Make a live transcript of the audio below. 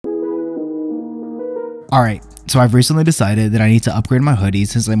Alright, so I've recently decided that I need to upgrade my hoodies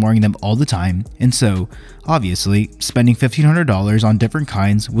since I'm wearing them all the time, and so, obviously, spending $1,500 on different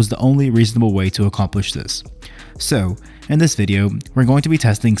kinds was the only reasonable way to accomplish this. So, in this video, we're going to be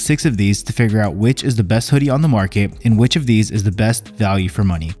testing 6 of these to figure out which is the best hoodie on the market and which of these is the best value for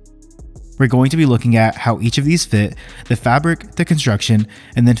money. We're going to be looking at how each of these fit, the fabric, the construction,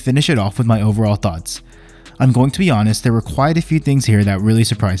 and then finish it off with my overall thoughts. I'm going to be honest, there were quite a few things here that really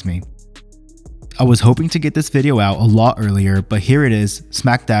surprised me. I was hoping to get this video out a lot earlier, but here it is,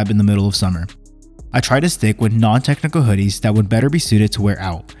 smack dab in the middle of summer. I try to stick with non-technical hoodies that would better be suited to wear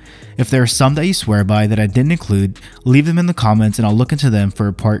out. If there are some that you swear by that I didn't include, leave them in the comments and I'll look into them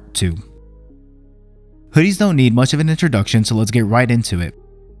for part 2. Hoodies don't need much of an introduction, so let's get right into it.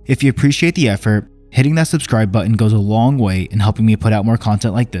 If you appreciate the effort, hitting that subscribe button goes a long way in helping me put out more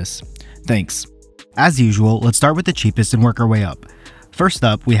content like this. Thanks. As usual, let's start with the cheapest and work our way up. First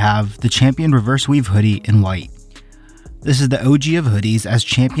up, we have the Champion Reverse Weave Hoodie in white. This is the OG of hoodies, as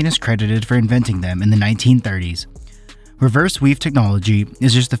Champion is credited for inventing them in the 1930s. Reverse weave technology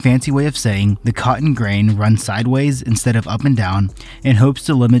is just a fancy way of saying the cotton grain runs sideways instead of up and down in hopes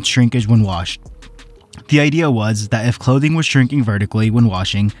to limit shrinkage when washed. The idea was that if clothing was shrinking vertically when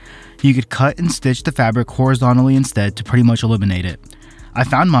washing, you could cut and stitch the fabric horizontally instead to pretty much eliminate it. I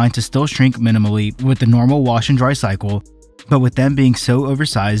found mine to still shrink minimally with the normal wash and dry cycle, but with them being so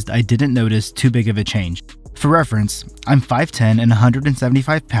oversized, I didn't notice too big of a change. For reference, I'm 5'10" and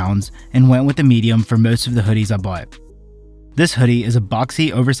 175 pounds and went with the medium for most of the hoodies I bought. This hoodie is a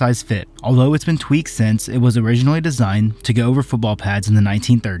boxy, oversized fit, although it's been tweaked since it was originally designed to go over football pads in the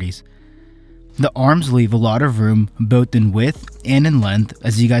 1930s. The arms leave a lot of room both in width and in length,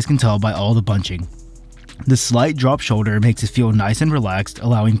 as you guys can tell by all the bunching. The slight drop shoulder makes it feel nice and relaxed,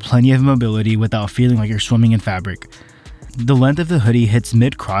 allowing plenty of mobility without feeling like you're swimming in fabric. The length of the hoodie hits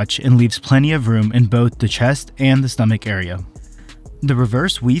mid-crotch and leaves plenty of room in both the chest and the stomach area. The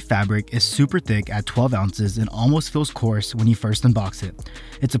reverse weave fabric is super thick at 12 ounces and almost feels coarse when you first unbox it.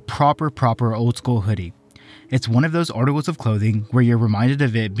 It's a proper old school hoodie. It's one of those articles of clothing where you're reminded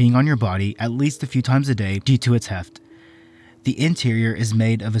of it being on your body at least a few times a day due to its heft. The interior is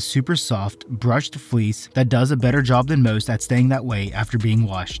made of a super soft, brushed fleece that does a better job than most at staying that way after being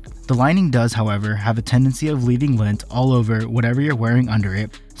washed. The lining does, however, have a tendency of leaving lint all over whatever you're wearing under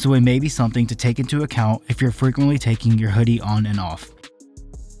it, so it may be something to take into account if you're frequently taking your hoodie on and off.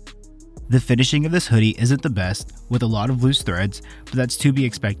 The finishing of this hoodie isn't the best, with a lot of loose threads, but that's to be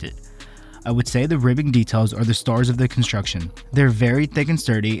expected. I would say the ribbing details are the stars of the construction. They're very thick and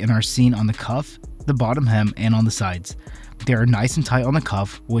sturdy and are seen on the cuff, the bottom hem, and on the sides. They are nice and tight on the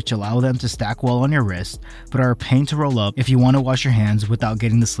cuff, which allow them to stack well on your wrist, but are a pain to roll up if you want to wash your hands without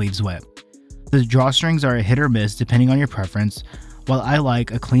getting the sleeves wet. The drawstrings are a hit or miss depending on your preference. While I like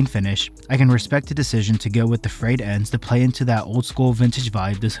a clean finish, I can respect the decision to go with the frayed ends to play into that old school vintage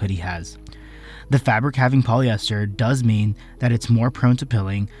vibe this hoodie has. The fabric having polyester does mean that it's more prone to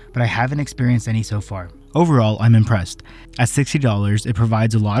pilling, but I haven't experienced any so far. Overall, I'm impressed. At $60, it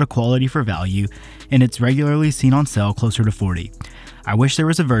provides a lot of quality for value, and it's regularly seen on sale closer to $40. I wish there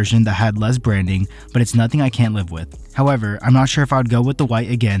was a version that had less branding, but it's nothing I can't live with. However, I'm not sure if I would go with the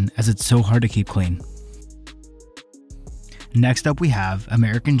white again, as it's so hard to keep clean. Next up, we have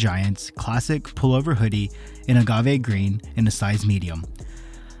American Giant's classic pullover hoodie in agave green in a size medium.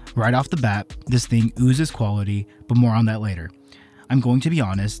 Right off the bat, this thing oozes quality, but more on that later. I'm going to be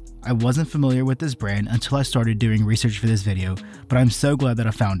honest, I wasn't familiar with this brand until I started doing research for this video, but I'm so glad that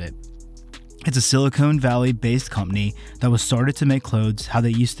I found it. It's a Silicon Valley based company that was started to make clothes how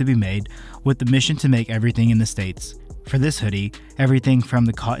they used to be made, with the mission to make everything in the States. For this hoodie, everything from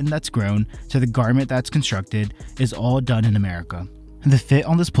the cotton that's grown to the garment that's constructed is all done in America. The fit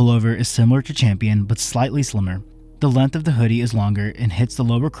on this pullover is similar to Champion, but slightly slimmer. The length of the hoodie is longer and hits the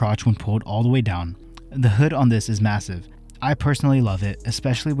lower crotch when pulled all the way down. The hood on this is massive. I personally love it,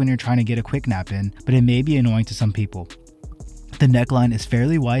 especially when you're trying to get a quick nap in, but it may be annoying to some people. The neckline is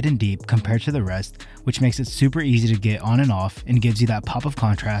fairly wide and deep compared to the rest, which makes it super easy to get on and off and gives you that pop of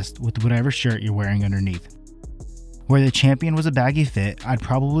contrast with whatever shirt you're wearing underneath. Where the Champion was a baggy fit, I'd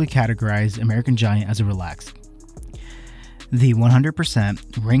probably categorize American Giant as a relaxed. The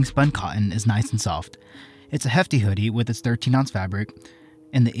 100% ring spun cotton is nice and soft. It's a hefty hoodie with its 13-ounce fabric,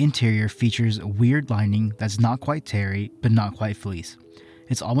 and the interior features a weird lining that's not quite terry, but not quite fleece.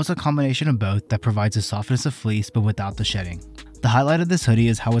 It's almost a combination of both that provides the softness of fleece, but without the shedding. The highlight of this hoodie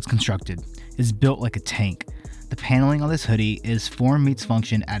is how it's constructed. It's built like a tank. The paneling on this hoodie is form meets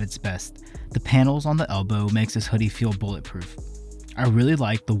function at its best. The panels on the elbow makes this hoodie feel bulletproof. I really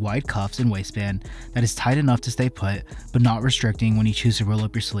like the wide cuffs and waistband that is tight enough to stay put, but not restricting when you choose to roll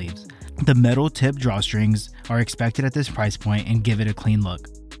up your sleeves. The metal tip drawstrings are expected at this price point and give it a clean look.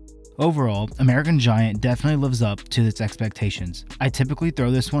 Overall, American Giant definitely lives up to its expectations. I typically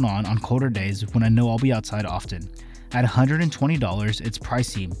throw this one on colder days when I know I'll be outside often. At $120, it's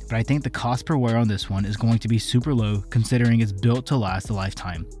pricey, but I think the cost per wear on this one is going to be super low considering it's built to last a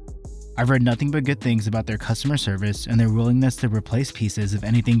lifetime. I've read nothing but good things about their customer service and their willingness to replace pieces if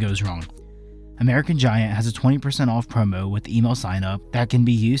anything goes wrong. American Giant has a 20% off promo with email sign up that can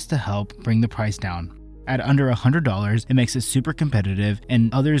be used to help bring the price down. At under $100, it makes it super competitive,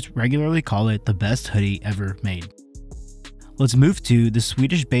 and others regularly call it the best hoodie ever made. Let's move to the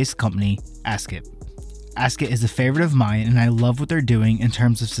Swedish-based company Asket. Asket is a favorite of mine, and I love what they're doing in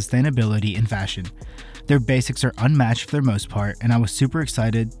terms of sustainability and fashion. Their basics are unmatched for the most part, and I was super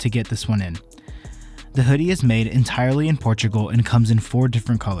excited to get this one in. The hoodie is made entirely in Portugal and comes in 4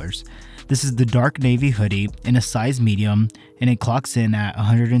 different colors. This is the dark navy hoodie in a size medium, and it clocks in at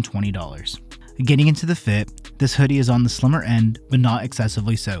 $120. Getting into the fit, this hoodie is on the slimmer end, but not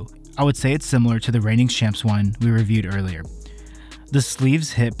excessively so. I would say it's similar to the Reigning Champs one we reviewed earlier. The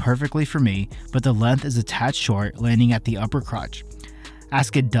sleeves hit perfectly for me, but the length is a tad short, landing at the upper crotch.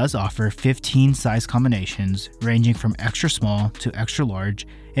 Asket does offer 15 size combinations, ranging from extra small to extra large,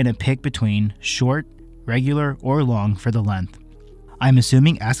 and a pick between short, regular, or long for the length. I'm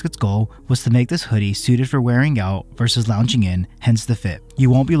assuming Asket's goal was to make this hoodie suited for wearing out versus lounging in, hence the fit.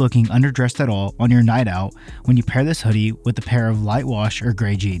 You won't be looking underdressed at all on your night out when you pair this hoodie with a pair of light wash or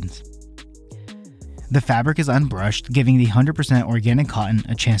gray jeans. The fabric is unbrushed, giving the 100% organic cotton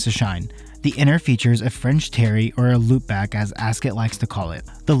a chance to shine. The inner features a French terry or a loop back as Asket likes to call it.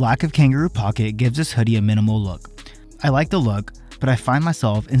 The lack of kangaroo pocket gives this hoodie a minimal look. I like the look, but I find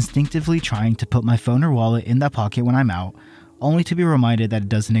myself instinctively trying to put my phone or wallet in that pocket when I'm out, only to be reminded that it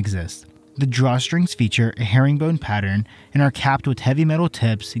doesn't exist. The drawstrings feature a herringbone pattern and are capped with heavy metal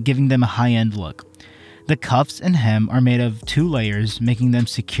tips, giving them a high-end look. The cuffs and hem are made of 2 layers, making them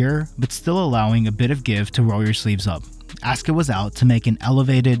secure but still allowing a bit of give to roll your sleeves up. Asket was out to make an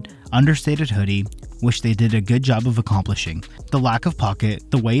elevated, understated hoodie, which they did a good job of accomplishing. The lack of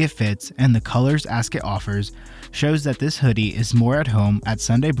pocket, the way it fits, and the colors Asket offers shows that this hoodie is more at home at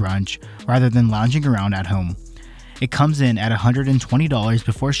Sunday brunch rather than lounging around at home. It comes in at $120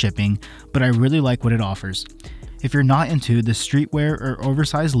 before shipping, but I really like what it offers. If you're not into the streetwear or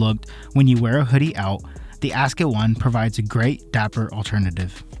oversized look when you wear a hoodie out, the Asket one provides a great, dapper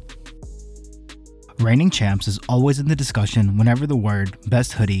alternative. Reigning Champs is always in the discussion whenever the word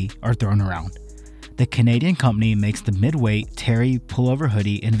best hoodie are thrown around. The Canadian company makes the mid-weight terry pullover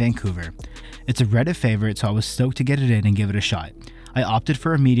hoodie in Vancouver. It's a Reddit favorite, so I was stoked to get it in and give it a shot. I opted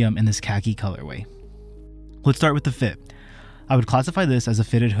for a medium in this khaki colorway. Let's start with the fit. I would classify this as a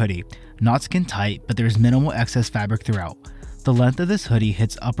fitted hoodie, not skin tight, but there's minimal excess fabric throughout. The length of this hoodie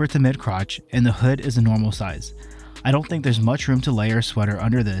hits upper to mid crotch, and the hood is a normal size. I don't think there's much room to layer a sweater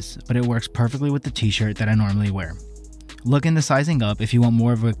under this, but it works perfectly with the t-shirt that I normally wear. Look into sizing up if you want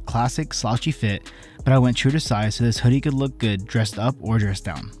more of a classic slouchy fit, but I went true to size so this hoodie could look good dressed up or dressed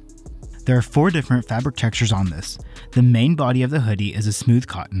down. There are 4 different fabric textures on this. The main body of the hoodie is a smooth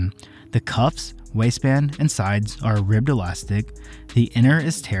cotton. The cuffs, waistband, and sides are ribbed elastic, the inner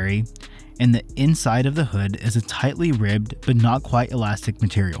is terry, and the inside of the hood is a tightly ribbed but not quite elastic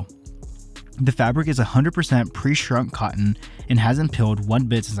material. The fabric is 100% pre-shrunk cotton and hasn't peeled one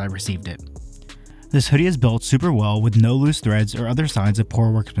bit since I received it. This hoodie is built super well with no loose threads or other signs of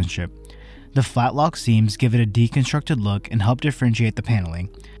poor workmanship. The flat lock seams give it a deconstructed look and help differentiate the paneling.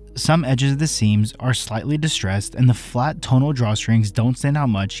 Some edges of the seams are slightly distressed, and the flat tonal drawstrings don't stand out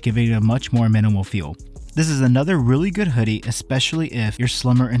much, giving it a much more minimal feel. This is another really good hoodie, especially if you're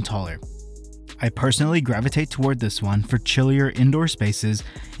slimmer and taller. I personally gravitate toward this one for chillier indoor spaces,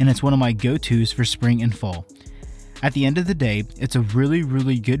 and it's one of my go-tos for spring and fall. At the end of the day, it's a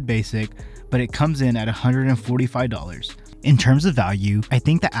really good basic, but it comes in at $145. In terms of value, I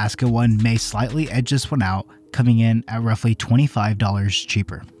think the Asket one may slightly edge this one out, coming in at roughly $25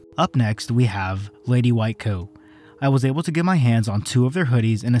 cheaper. Up next, we have Lady White Co. I was able to get my hands on 2 of their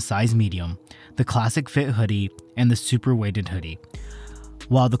hoodies in a size medium, the Classic Fit hoodie and the Super Weighted hoodie.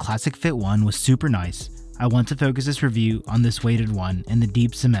 While the Classic Fit one was super nice, I want to focus this review on this weighted one in the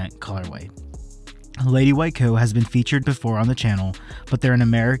Deep Cement colorway. Lady White Co. has been featured before on the channel, but they're an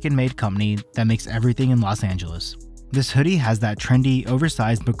American-made company that makes everything in Los Angeles. This hoodie has that trendy,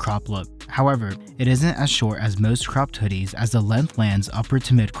 oversized but cropped look. However, it isn't as short as most cropped hoodies as the length lands upper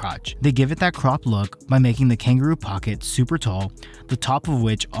to mid crotch. They give it that cropped look by making the kangaroo pocket super tall, the top of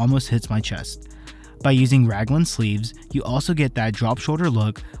which almost hits my chest. By using raglan sleeves, you also get that drop shoulder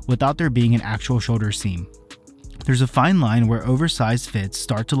look without there being an actual shoulder seam. There's a fine line where oversized fits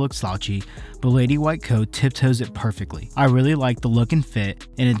start to look slouchy, but Lady White Coat tiptoes it perfectly. I really like the look and fit,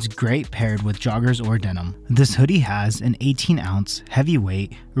 and it's great paired with joggers or denim. This hoodie has an 18-ounce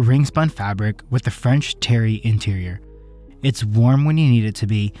heavyweight ring-spun fabric with a French terry interior. It's warm when you need it to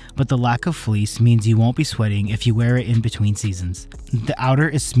be, but the lack of fleece means you won't be sweating if you wear it in between seasons. The outer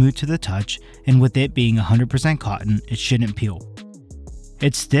is smooth to the touch, and with it being 100% cotton, it shouldn't peel.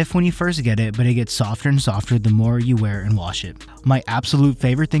 It's stiff when you first get it, but it gets softer and softer the more you wear and wash it. My absolute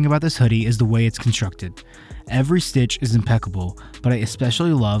favorite thing about this hoodie is the way it's constructed. Every stitch is impeccable, but I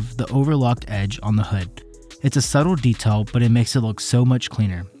especially love the overlocked edge on the hood. It's a subtle detail, but it makes it look so much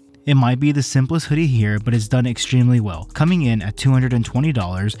cleaner. It might be the simplest hoodie here, but it's done extremely well. Coming in at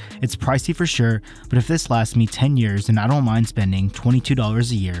 $220, it's pricey for sure, but if this lasts me 10 years, then I don't mind spending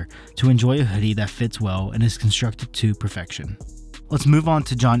 $22 a year to enjoy a hoodie that fits well and is constructed to perfection. Let's move on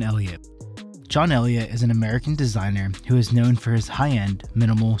to John Elliott. John Elliott is an American designer who is known for his high-end,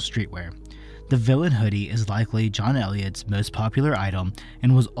 minimal streetwear. The Villain hoodie is likely John Elliott's most popular item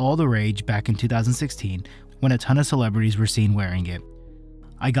and was all the rage back in 2016 when a ton of celebrities were seen wearing it.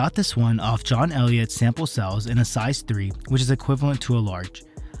 I got this one off John Elliott's sample sales in a size 3, which is equivalent to a large.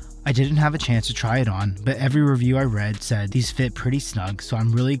 I didn't have a chance to try it on, but every review I read said these fit pretty snug, so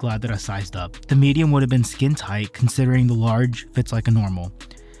I'm really glad that I sized up. The medium would have been skin tight considering the large fits like a normal.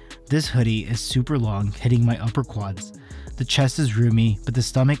 This hoodie is super long, hitting my upper quads. The chest is roomy, but the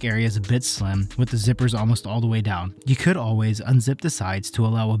stomach area is a bit slim with the zippers almost all the way down. You could always unzip the sides to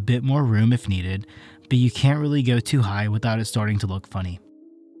allow a bit more room if needed, but you can't really go too high without it starting to look funny.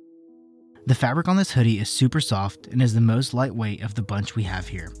 The fabric on this hoodie is super soft and is the most lightweight of the bunch we have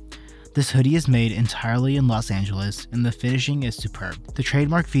here. This hoodie is made entirely in Los Angeles and the finishing is superb. The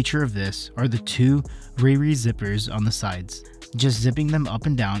trademark feature of this are the two Riri zippers on the sides. Just zipping them up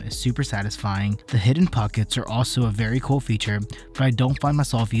and down is super satisfying. The hidden pockets are also a very cool feature, but I don't find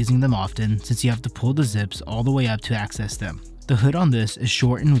myself using them often since you have to pull the zips all the way up to access them. The hood on this is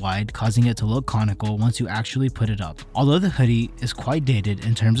short and wide, causing it to look conical once you actually put it up. Although the hoodie is quite dated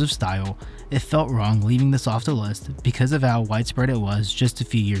in terms of style, it felt wrong leaving this off the list because of how widespread it was just a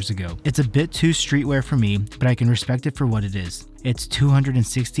few years ago. It's a bit too streetwear for me, but I can respect it for what it is. It's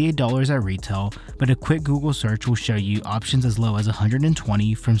 $268 at retail, but a quick Google search will show you options as low as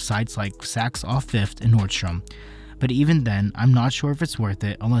 $120 from sites like Saks Off Fifth and Nordstrom. But even then, I'm not sure if it's worth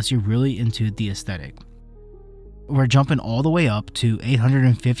it unless you're really into the aesthetic. We're jumping all the way up to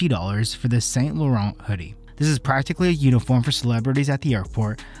 $850 for this Saint Laurent hoodie. This is practically a uniform for celebrities at the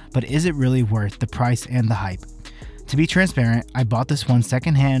airport, but is it really worth the price and the hype? To be transparent, I bought this one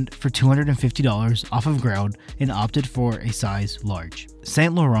secondhand for $250 off of Grailed and opted for a size large.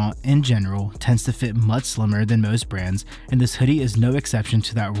 Saint Laurent in general tends to fit much slimmer than most brands, and this hoodie is no exception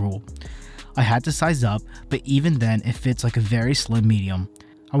to that rule. I had to size up, but even then it fits like a very slim medium.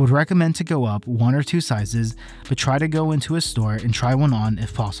 I would recommend to go up 1 or 2 sizes, but try to go into a store and try one on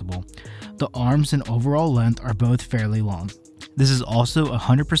if possible. The arms and overall length are both fairly long. This is also a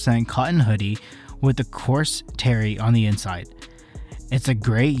 100% cotton hoodie with a coarse terry on the inside. It's a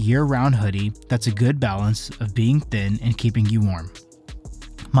great year-round hoodie that's a good balance of being thin and keeping you warm.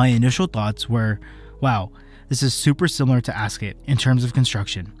 My initial thoughts were, wow, this is super similar to Ask It in terms of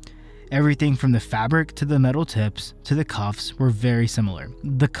construction. Everything from the fabric to the metal tips to the cuffs were very similar.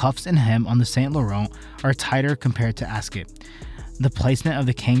 The cuffs and hem on the Saint Laurent are tighter compared to Ask It. The placement of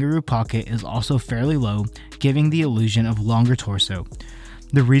the kangaroo pocket is also fairly low, giving the illusion of longer torso.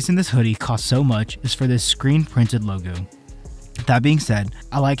 The reason this hoodie costs so much is for this screen printed logo. That being said,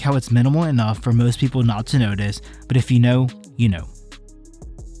 I like how it's minimal enough for most people not to notice, but if you know, you know.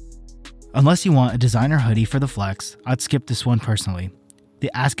 Unless you want a designer hoodie for the flex, I'd skip this one personally.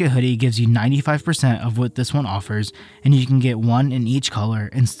 The Ask It hoodie gives you 95% of what this one offers, and you can get one in each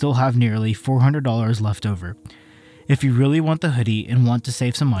color and still have nearly $400 left over. If you really want the hoodie and want to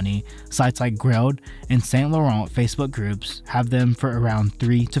save some money, sites like Grailed and Saint Laurent Facebook groups have them for around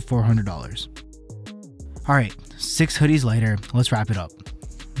 $300 to $400. Alright, 6 hoodies later, let's wrap it up.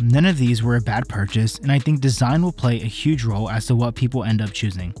 None of these were a bad purchase, and I think design will play a huge role as to what people end up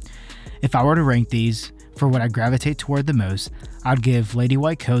choosing. If I were to rank these for what I gravitate toward the most, I'd give Lady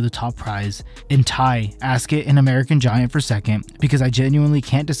White Coat the top prize and tie Ask It and American Giant for second because I genuinely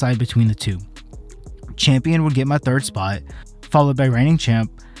can't decide between the two. Champion would get my third spot, followed by Reigning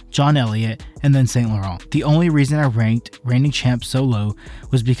Champ, John Elliott, and then Saint Laurent. The only reason I ranked Reigning Champ so low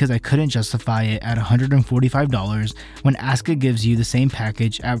was because I couldn't justify it at $145 when Ask It gives you the same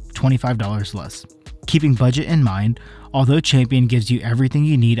package at $25 less. Keeping budget in mind, although Champion gives you everything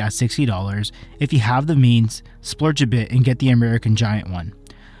you need at $60, if you have the means, splurge a bit and get the American Giant one.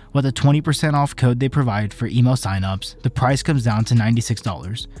 With a 20% off code they provide for email signups, the price comes down to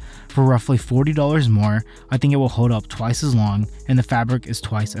 $96. For roughly $40 more, I think it will hold up twice as long and the fabric is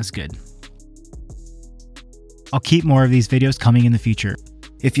twice as good. I'll keep more of these videos coming in the future.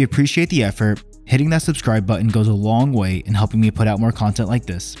 If you appreciate the effort, hitting that subscribe button goes a long way in helping me put out more content like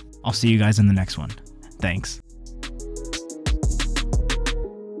this. I'll see you guys in the next one. Thanks.